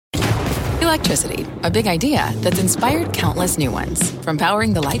Electricity, a big idea that's inspired countless new ones. From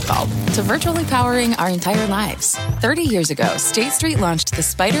powering the light bulb to virtually powering our entire lives. 30 years ago, State Street launched the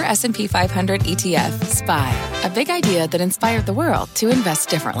Spider S&P 500 ETF, SPY. A big idea that inspired the world to invest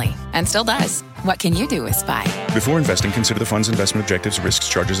differently. And still does. What can you do with SPY? Before investing, consider the fund's investment objectives, risks,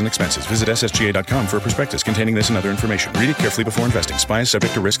 charges, and expenses. Visit ssga.com for a prospectus containing this and other information. Read it carefully before investing. SPY is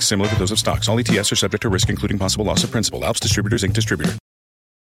subject to risks similar to those of stocks. All ETFs are subject to risk, including possible loss of principal. Alps Distributors, Inc. Distributor.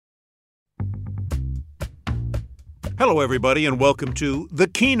 Hello, everybody, and welcome to The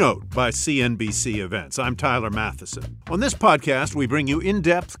Keynote by CNBC Events. I'm Tyler Matheson. On this podcast, we bring you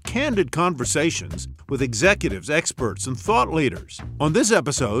in-depth, candid conversations with executives, experts, and thought leaders. On this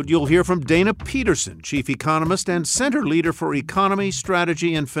episode, you'll hear from Dana Peterson, Chief Economist and Center Leader for Economy,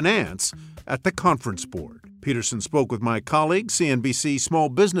 Strategy, and Finance at the Conference Board. Peterson spoke with my colleague, CNBC small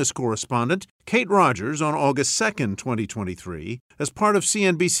business correspondent Kate Rogers, on August 2nd, 2023, as part of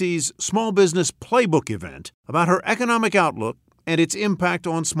CNBC's Small Business Playbook event about her economic outlook and its impact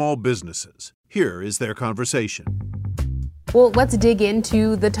on small businesses. Here is their conversation. Well, let's dig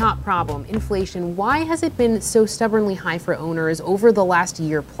into the top problem, inflation. Why has it been so stubbornly high for owners over the last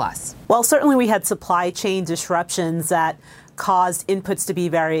year plus? Well, certainly we had supply chain disruptions that caused inputs to be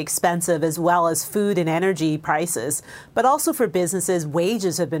very expensive, as well as food and energy prices. But also for businesses,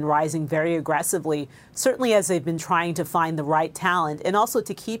 wages have been rising very aggressively, certainly as they've been trying to find the right talent and also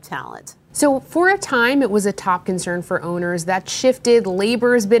to keep talent. So for a time, it was a top concern for owners. That shifted.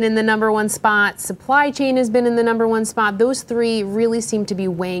 Labor has been in the number one spot. Supply chain has been in the number one spot. Those three really seem to be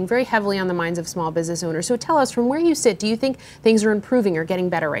weighing very heavily on the minds of small business owners. So tell us, from where you sit, do you think things are improving or getting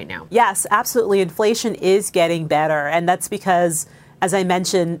better right now? Yes, absolutely. Inflation is getting better. And that's because, as I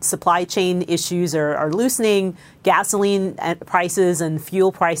mentioned, supply chain issues are loosening. Gasoline prices and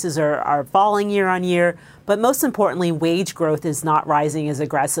fuel prices are falling year on year. But most importantly, wage growth is not rising as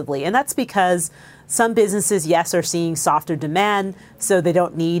aggressively. And that's because some businesses, yes, are seeing softer demand, so they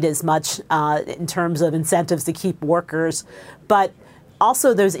don't need as much in terms of incentives to keep workers. But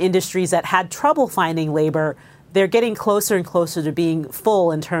also those industries that had trouble finding labor, they're getting closer and closer to being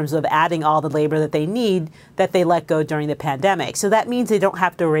full in terms of adding all the labor that they need that they let go during the pandemic. So that means they don't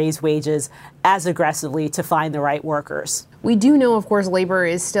have to raise wages as aggressively to find the right workers. We do know, of course, labor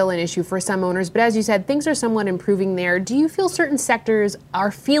is still an issue for some owners, but as you said, things are somewhat improving there. Do you feel certain sectors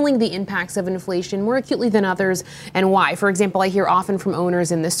are feeling the impacts of inflation more acutely than others, and why? For example, I hear often from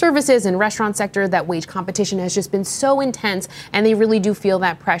owners in the services and restaurant sector that wage competition has just been so intense, and they really do feel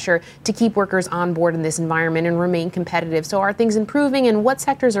that pressure to keep workers on board in this environment and remain competitive. So are things improving, and what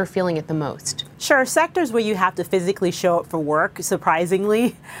sectors are feeling it the most? Sure. Sectors where you have to physically show up for work,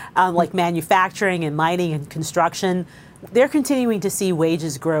 surprisingly, like manufacturing and mining and construction, they're continuing to see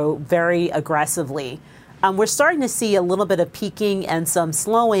wages grow very aggressively. We're starting to see a little bit of peaking and some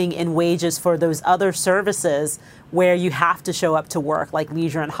slowing in wages for those other services where you have to show up to work, like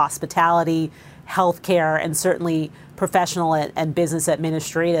leisure and hospitality, healthcare, and certainly professional and business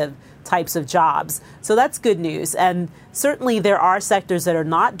administrative types of jobs. So that's good news. And certainly there are sectors that are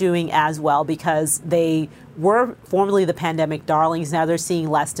not doing as well because they were formerly the pandemic darlings. Now they're seeing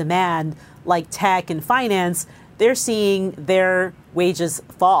less demand, like tech and finance. They're seeing their wages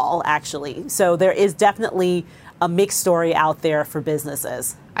fall, actually. So there is definitely a mixed story out there for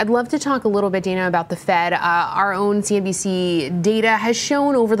businesses. I'd love to talk a little bit, Dana, about the Fed. Our own CNBC data has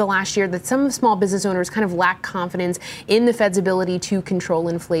shown over the last year that some small business owners kind of lack confidence in the Fed's ability to control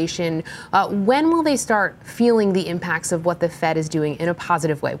inflation. When will they start feeling the impacts of what the Fed is doing in a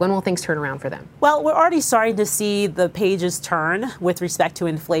positive way? When will things turn around for them? Well, we're already starting to see the pages turn with respect to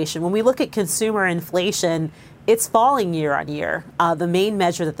inflation. When we look at consumer inflation, it's falling year on year. The main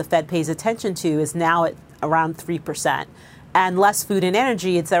measure that the Fed pays attention to is now at around 3%. And less food and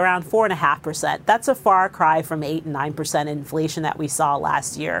energy, it's around 4.5%. That's a far cry from 8 and 9% inflation that we saw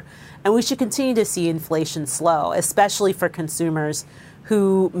last year. And we should continue to see inflation slow, especially for consumers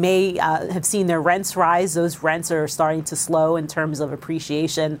who may have seen their rents rise. Those rents are starting to slow in terms of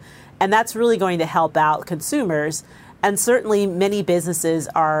appreciation. And that's really going to help out consumers. And certainly many businesses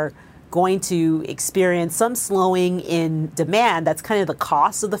are going to experience some slowing in demand. That's kind of the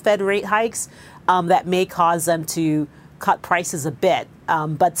cost of the Fed rate hikes that may cause them to cut prices a bit.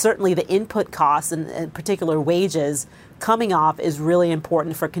 But certainly the input costs, and in particular wages, coming off is really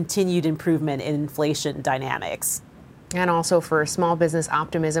important for continued improvement in inflation dynamics. And also for small business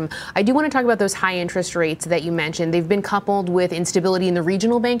optimism. I do want to talk about those high interest rates that you mentioned. They've been coupled with instability in the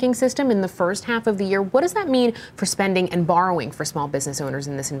regional banking system in the first half of the year. What does that mean for spending and borrowing for small business owners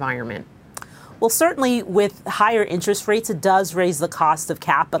in this environment? Well, certainly with higher interest rates, it does raise the cost of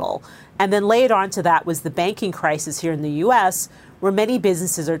capital. And then layered onto that was the banking crisis here in the U.S., where many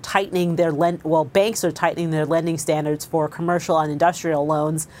businesses are tightening their banks are tightening their lending standards for commercial and industrial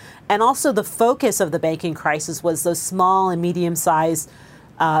loans. And also the focus of the banking crisis was those small and medium-sized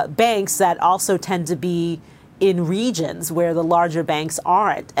banks that also tend to be in regions where the larger banks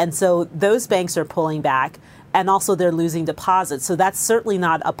aren't. And so those banks are pulling back, and also they're losing deposits. So that's certainly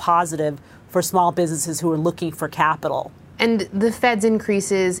not a positive for small businesses who are looking for capital. And the Fed's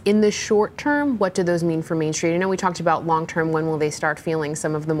increases in the short term, what do those mean for Main Street? I know we talked about long term, when will they start feeling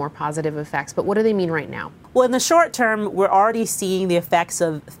some of the more positive effects, but what do they mean right now? Well, in the short term, we're already seeing the effects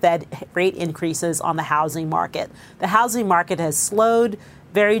of Fed rate increases on the housing market. The housing market has slowed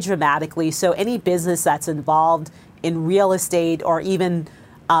very dramatically, so any business that's involved in real estate or even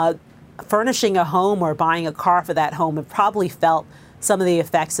furnishing a home or buying a car for that home have probably felt some of the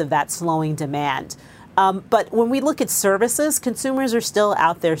effects of that slowing demand. But when we look at services, consumers are still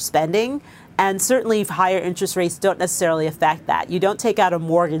out there spending, and certainly higher interest rates don't necessarily affect that. You don't take out a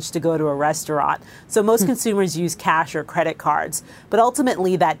mortgage to go to a restaurant. So most consumers use cash or credit cards. But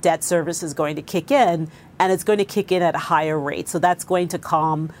ultimately, that debt service is going to kick in, and it's going to kick in at a higher rate. So that's going to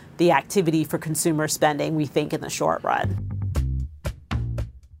calm the activity for consumer spending, we think, in the short run.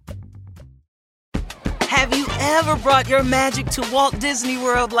 Have you ever brought your magic to Walt Disney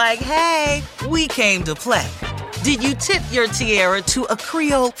World like, hey, we came to play? Did you tip your tiara to a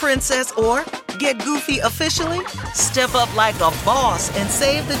Creole princess or get goofy officially? Step up like a boss and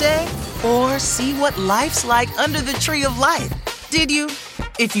save the day? Or see what life's like under the tree of life? Did you?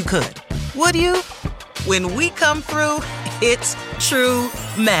 If you could. Would you? When we come through, it's true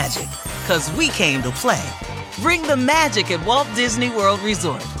magic. 'Cause we came to play. Bring the magic at Walt Disney World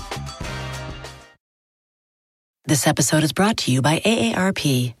Resort. This episode is brought to you by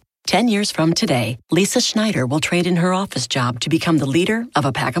AARP. 10 years from today, Lisa Schneider will trade in her office job to become the leader of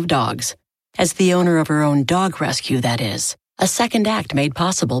a pack of dogs. As the owner of her own dog rescue, that is. A second act made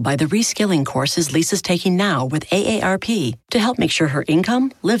possible by the reskilling courses Lisa's taking now with AARP to help make sure her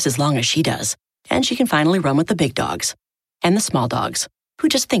income lives as long as she does. And she can finally run with the big dogs. And the small dogs, who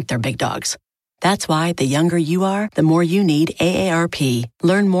just think they're big dogs. That's why the younger you are, the more you need AARP.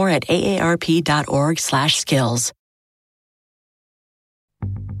 Learn more at aarp.org/skills.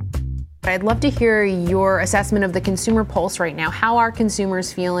 I'd love to hear your assessment of the consumer pulse right now. How are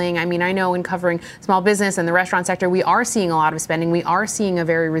consumers feeling? I mean, I know in covering small business and the restaurant sector, we are seeing a lot of spending. We are seeing a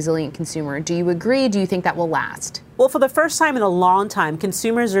very resilient consumer. Do you agree? Do you think that will last? Well, for the first time in a long time,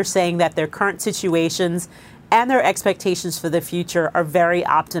 consumers are saying that their current situations and their expectations for the future are very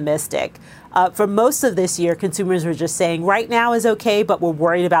optimistic. For most of this year, consumers were just saying right now is okay, but we're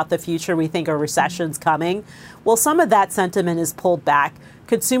worried about the future. We think a recession's coming. Well, some of that sentiment is pulled back.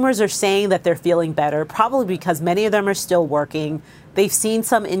 Consumers are saying that they're feeling better, probably because many of them are still working. They've seen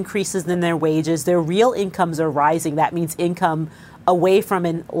some increases in their wages. Their real incomes are rising. That means income away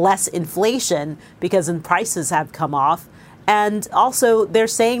from less inflation because prices have come off. And also, they're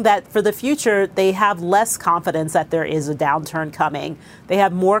saying that for the future, they have less confidence that there is a downturn coming. They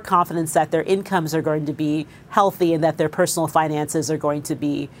have more confidence that their incomes are going to be healthy and that their personal finances are going to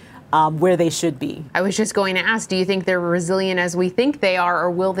be where they should be. I was just going to ask, do you think they're resilient as we think they are,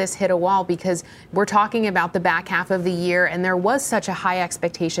 or will this hit a wall? Because we're talking about the back half of the year, and there was such a high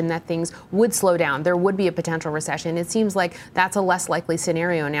expectation that things would slow down. There would be a potential recession. It seems like that's a less likely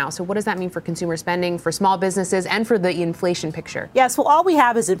scenario now. So what does that mean for consumer spending, for small businesses, and for the inflation picture? Yes, well, all we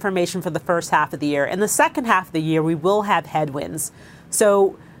have is information for the first half of the year. In the second half of the year, we will have headwinds.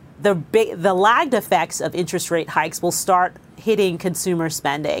 So the lagged effects of interest rate hikes will start hitting consumer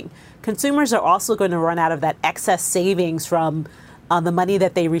spending. Consumers are also going to run out of that excess savings from the money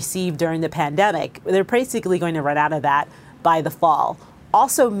that they received during the pandemic. They're basically going to run out of that by the fall.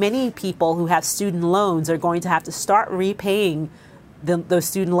 Also, many people who have student loans are going to have to start repaying those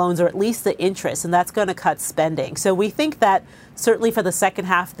student loans, or at least the interest, and that's going to cut spending. So we think that certainly for the second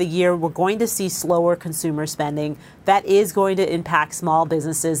half of the year, we're going to see slower consumer spending. That is going to impact small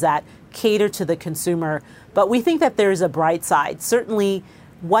businesses that cater to the consumer. But we think that there's a bright side. Certainly,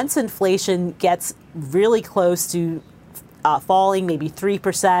 once inflation gets really close to falling, maybe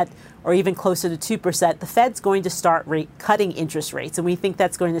 3% or even closer to 2%, the Fed's going to start cutting interest rates. And we think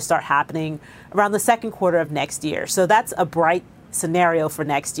that's going to start happening around the second quarter of next year. So that's a bright scenario for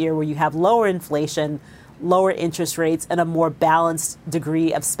next year, where you have lower inflation, lower interest rates, and a more balanced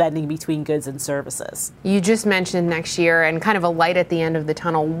degree of spending between goods and services. You just mentioned next year and kind of a light at the end of the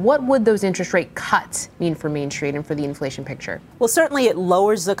tunnel. What would those interest rate cuts mean for Main Street and for the inflation picture? Well, certainly it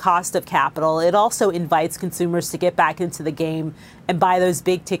lowers the cost of capital. It also invites consumers to get back into the game and buy those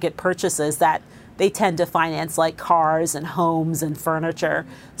big ticket purchases that they tend to finance, like cars and homes and furniture.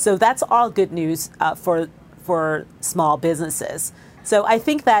 So that's all good news for for small businesses. So I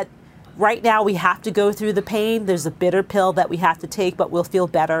think that right now we have to go through the pain. There's a bitter pill that we have to take, but we'll feel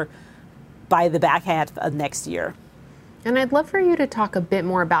better by the back half of next year. And I'd love for you to talk a bit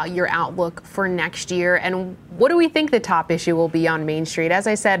more about your outlook for next year and what do we think the top issue will be on Main Street? As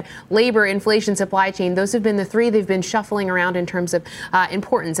I said, labor, inflation, supply chain, those have been the three they've been shuffling around in terms of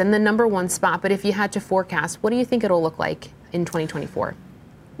importance and the number one spot. But if you had to forecast, what do you think it'll look like in 2024?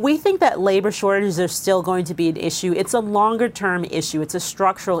 We think that labor shortages are still going to be an issue. It's a longer term issue. It's a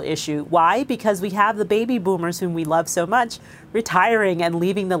structural issue. Why? Because we have the baby boomers whom we love so much retiring and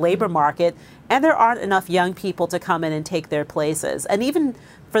leaving the labor market, and there aren't enough young people to come in and take their places. And even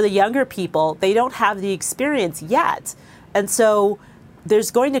for the younger people, they don't have the experience yet. And so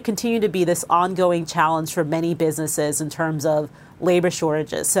there's going to continue to be this ongoing challenge for many businesses in terms of labor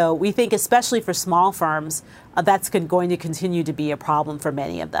shortages. So we think especially for small firms, that's going to continue to be a problem for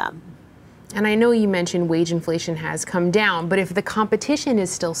many of them. And I know you mentioned wage inflation has come down, but if the competition is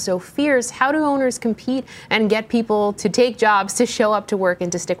still so fierce, how do owners compete and get people to take jobs, to show up to work,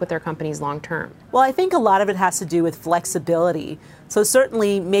 and to stick with their companies long term? Well, I think a lot of it has to do with flexibility. So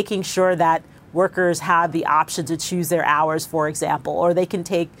certainly making sure that workers have the option to choose their hours, for example, or they can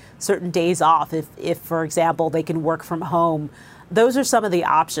take certain days off if for example, they can work from home. Those are some of the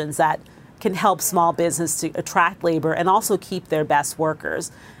options that can help small business to attract labor and also keep their best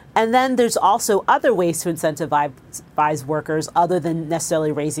workers. And then there's also other ways to incentivize workers other than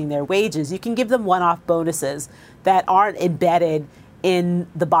necessarily raising their wages. You can give them one-off bonuses that aren't embedded in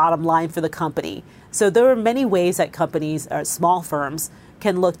the bottom line for the company. So there are many ways that companies or small firms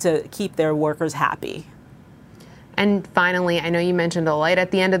can look to keep their workers happy. And finally, I know you mentioned a light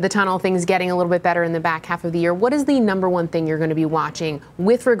at the end of the tunnel, things getting a little bit better in the back half of the year. What is the number one thing you're going to be watching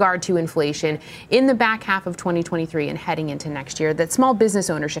with regard to inflation in the back half of 2023 and heading into next year that small business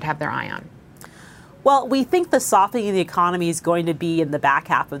owners should have their eye on? Well, we think the softening of the economy is going to be in the back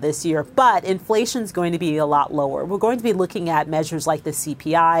half of this year, but inflation is going to be a lot lower. We're going to be looking at measures like the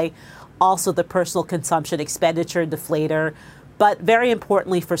CPI, also the personal consumption expenditure deflator, but very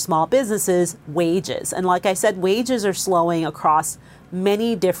importantly for small businesses, wages. And like I said, wages are slowing across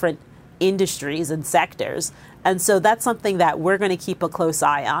many different industries and sectors. And so that's something that we're going to keep a close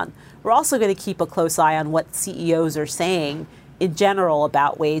eye on. We're also going to keep a close eye on what CEOs are saying in general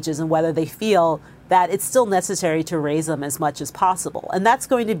about wages and whether they feel that it's still necessary to raise them as much as possible. And that's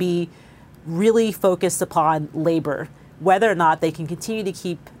going to be really focused upon labor, whether or not they can continue to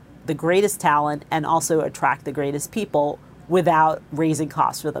keep the greatest talent and also attract the greatest people without raising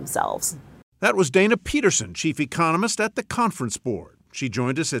costs for themselves. That was Dana Peterson, Chief Economist at the Conference Board. She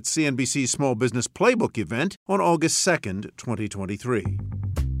joined us at CNBC's Small Business Playbook event on August 2nd, 2023.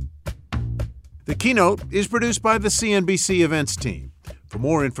 The Keynote is produced by the CNBC Events team. For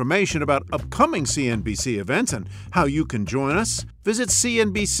more information about upcoming CNBC events and how you can join us, visit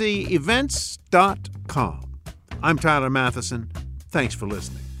cnbcevents.com. I'm Tyler Matheson. Thanks for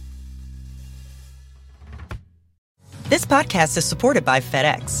listening. This podcast is supported by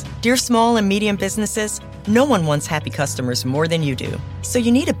FedEx. Dear small and medium businesses, no one wants happy customers more than you do. So you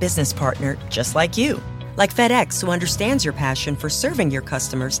need a business partner just like you. Like FedEx, who understands your passion for serving your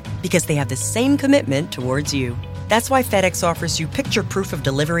customers because they have the same commitment towards you. That's why FedEx offers you picture proof of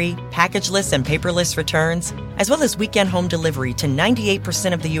delivery, packageless and paperless returns, as well as weekend home delivery to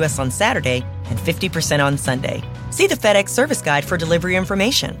 98% of the U.S. on Saturday and 50% on Sunday. See the FedEx service guide for delivery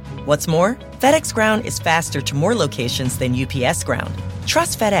information. What's more, FedEx Ground is faster to more locations than UPS Ground.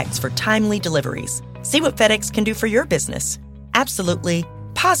 Trust FedEx for timely deliveries. See what FedEx can do for your business. Absolutely,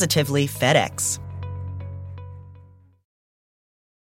 positively FedEx.